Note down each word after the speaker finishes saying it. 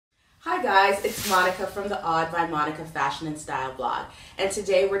Hi guys, it's Monica from the Odd by Monica Fashion and Style blog, and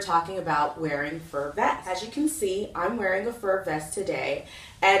today we're talking about wearing fur vests. As you can see, I'm wearing a fur vest today,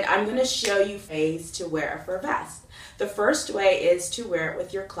 and I'm going to show you ways to wear a fur vest. The first way is to wear it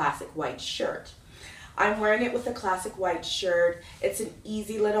with your classic white shirt. I'm wearing it with a classic white shirt. It's an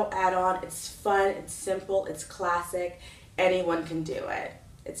easy little add-on. It's fun, it's simple, it's classic. Anyone can do it.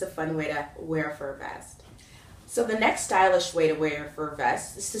 It's a fun way to wear a fur vest. So the next stylish way to wear your fur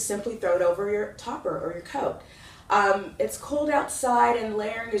vest is to simply throw it over your topper or your coat. It's cold outside and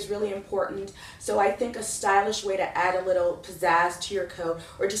layering is really important, so I think a stylish way to add a little pizzazz to your coat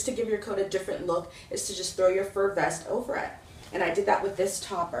or just to give your coat a different look is to just throw your fur vest over it. And I did that with this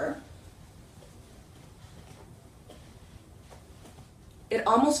topper. It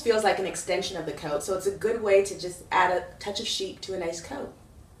almost feels like an extension of the coat, so it's a good way to just add a touch of chic to a nice coat.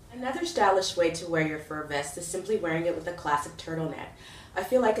 Another stylish way to wear your fur vest is simply wearing it with a classic turtleneck. I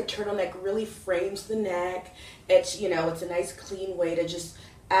feel like a turtleneck really frames the neck. It's a nice clean way to just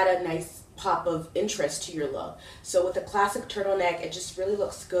add a nice pop of interest to your look. So with a classic turtleneck, it just really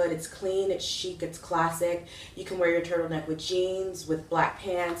looks good. It's clean, it's chic, it's classic. You can wear your turtleneck with jeans, with black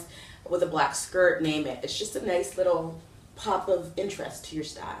pants, with a black skirt, name it. It's just a nice little pop of interest to your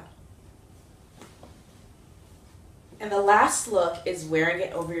style. And the last look is wearing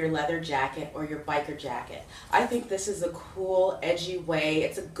it over your leather jacket or your biker jacket. I think this is a cool, edgy way.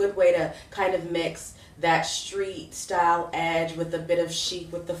 It's a good way to kind of mix that street style edge with a bit of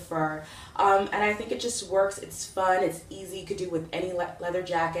chic with the fur. And I think it just works. It's fun. It's easy. You could do it with any leather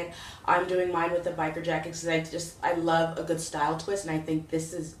jacket. I'm doing mine with the biker jacket because I love a good style twist, and I think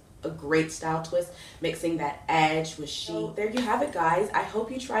this is a great style twist, mixing that edge with chic. So there you have it, guys. I hope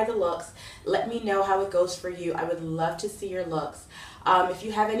you try the looks. Let me know how it goes for you. I would love to see your looks. If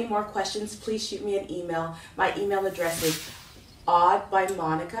you have any more questions, please shoot me an email. My email address is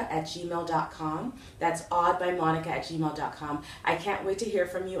oddbymonica@gmail.com. That's oddbymonica@gmail.com. I can't wait to hear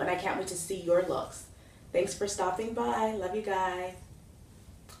from you, and I can't wait to see your looks. Thanks for stopping by. Love you guys.